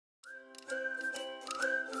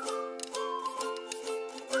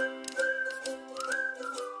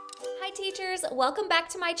welcome back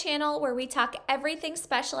to my channel where we talk everything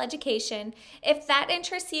special education. If that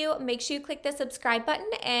interests you, make sure you click the subscribe button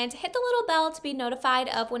and hit the little bell to be notified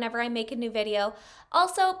of whenever I make a new video.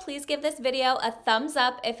 Also, please give this video a thumbs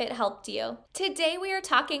up if it helped you. Today we are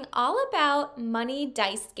talking all about money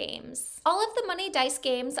dice games. All of the money dice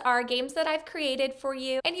games are games that I've created for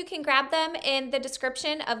you, and you can grab them in the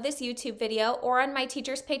description of this YouTube video or on my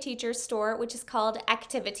Teachers Pay Teachers store, which is called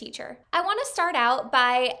ActiviTeach. I want to start out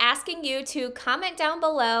by asking you to comment down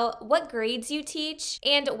below what grades you teach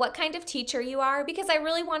and what kind of teacher you are, because I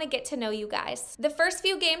really want to get to know you guys. The first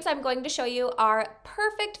few games I'm going to show you are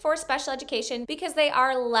perfect for special education because they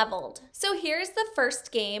are leveled. So here's the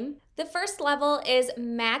first game. The first level is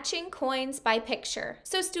matching coins by picture.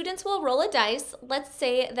 So students will roll a dice. Let's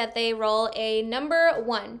say that they roll a number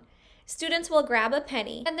 1. Students will grab a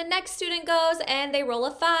penny, and the next student goes and they roll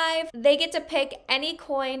a 5. They get to pick any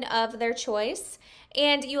coin of their choice,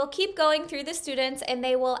 and you will keep going through the students and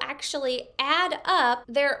they will actually add up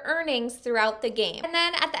their earnings throughout the game. And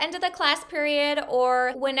then at the end of the class period,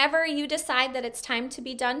 or whenever you decide that it's time to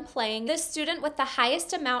be done playing, the student with the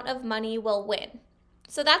highest amount of money will win.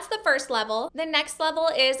 So that's the first level. The next level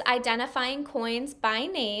is identifying coins by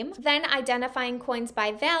name, then identifying coins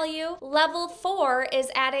by value. Level 4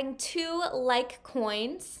 is adding 2 like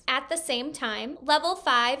coins at the same time. Level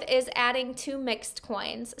 5 is adding 2 mixed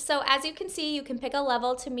coins. So as you can see, you can pick a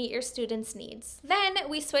level to meet your students' needs. Then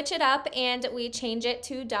we switch it up and we change it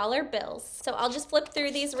to dollar bills. So I'll just flip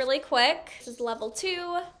through these really quick. This is level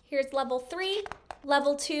 2. Here's level 3.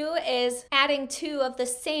 Level 2 is adding 2 of the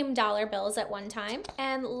same dollar bills at one time.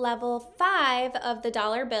 And level 5 of the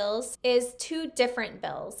dollar bills is 2 different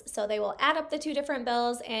bills. So they will add up the 2 different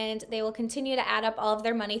bills and they will continue to add up all of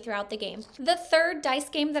their money throughout the game. The third dice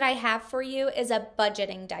game that I have for you is a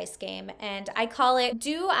budgeting dice game, and I call it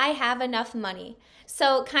Do I Have Enough Money?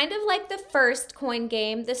 So kind of like the first coin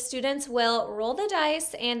game, the students will roll the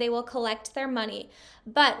dice and they will collect their money.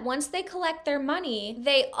 But once they collect their money,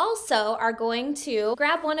 they also are going to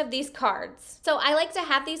grab one of these cards. So I like to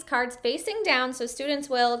have these cards facing down, so students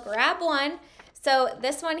will grab one. So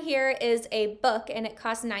this one here is a book and it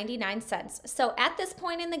costs 99 cents. So at this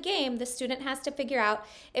point in the game, the student has to figure out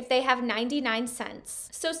if they have 99 cents.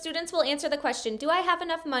 So students will answer the question, do I have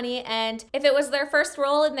enough money? And if it was their first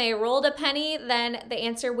roll and they rolled a penny, then the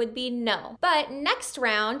answer would be no. But next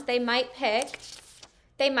round, they might pick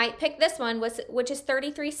this one, which is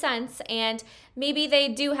 33 cents, and maybe they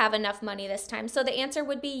do have enough money this time. So the answer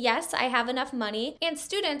would be yes, I have enough money. And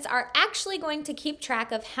students are actually going to keep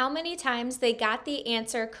track of how many times they got the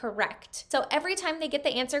answer correct. So every time they get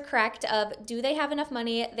the answer correct of do they have enough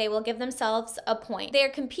money, they will give themselves a point. They are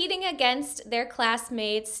competing against their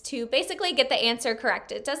classmates to basically get the answer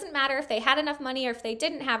correct. It doesn't matter if they had enough money or if they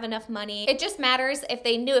didn't have enough money. It just matters if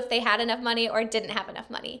they knew if they had enough money or didn't have enough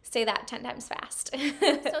money. Say that 10 times fast.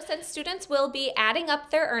 So since students will be adding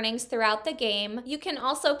up their earnings throughout the game, you can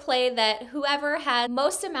also play that whoever had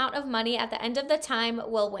most amount of money at the end of the time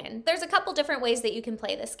will win. There's a couple different ways that you can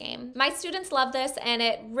play this game. My students love this and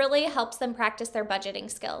it really helps them practice their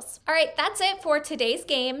budgeting skills. All right, that's it for today's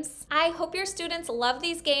games. I hope your students love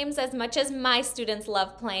these games as much as my students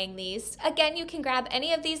love playing these. Again, you can grab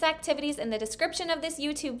any of these activities in the description of this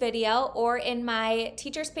YouTube video or in my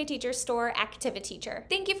Teachers Pay Teachers store, ActiviTeach.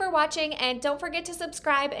 Thank you for watching, and don't forget to subscribe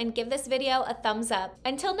and give this video a thumbs up.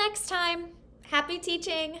 Until next time, happy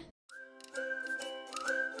teaching!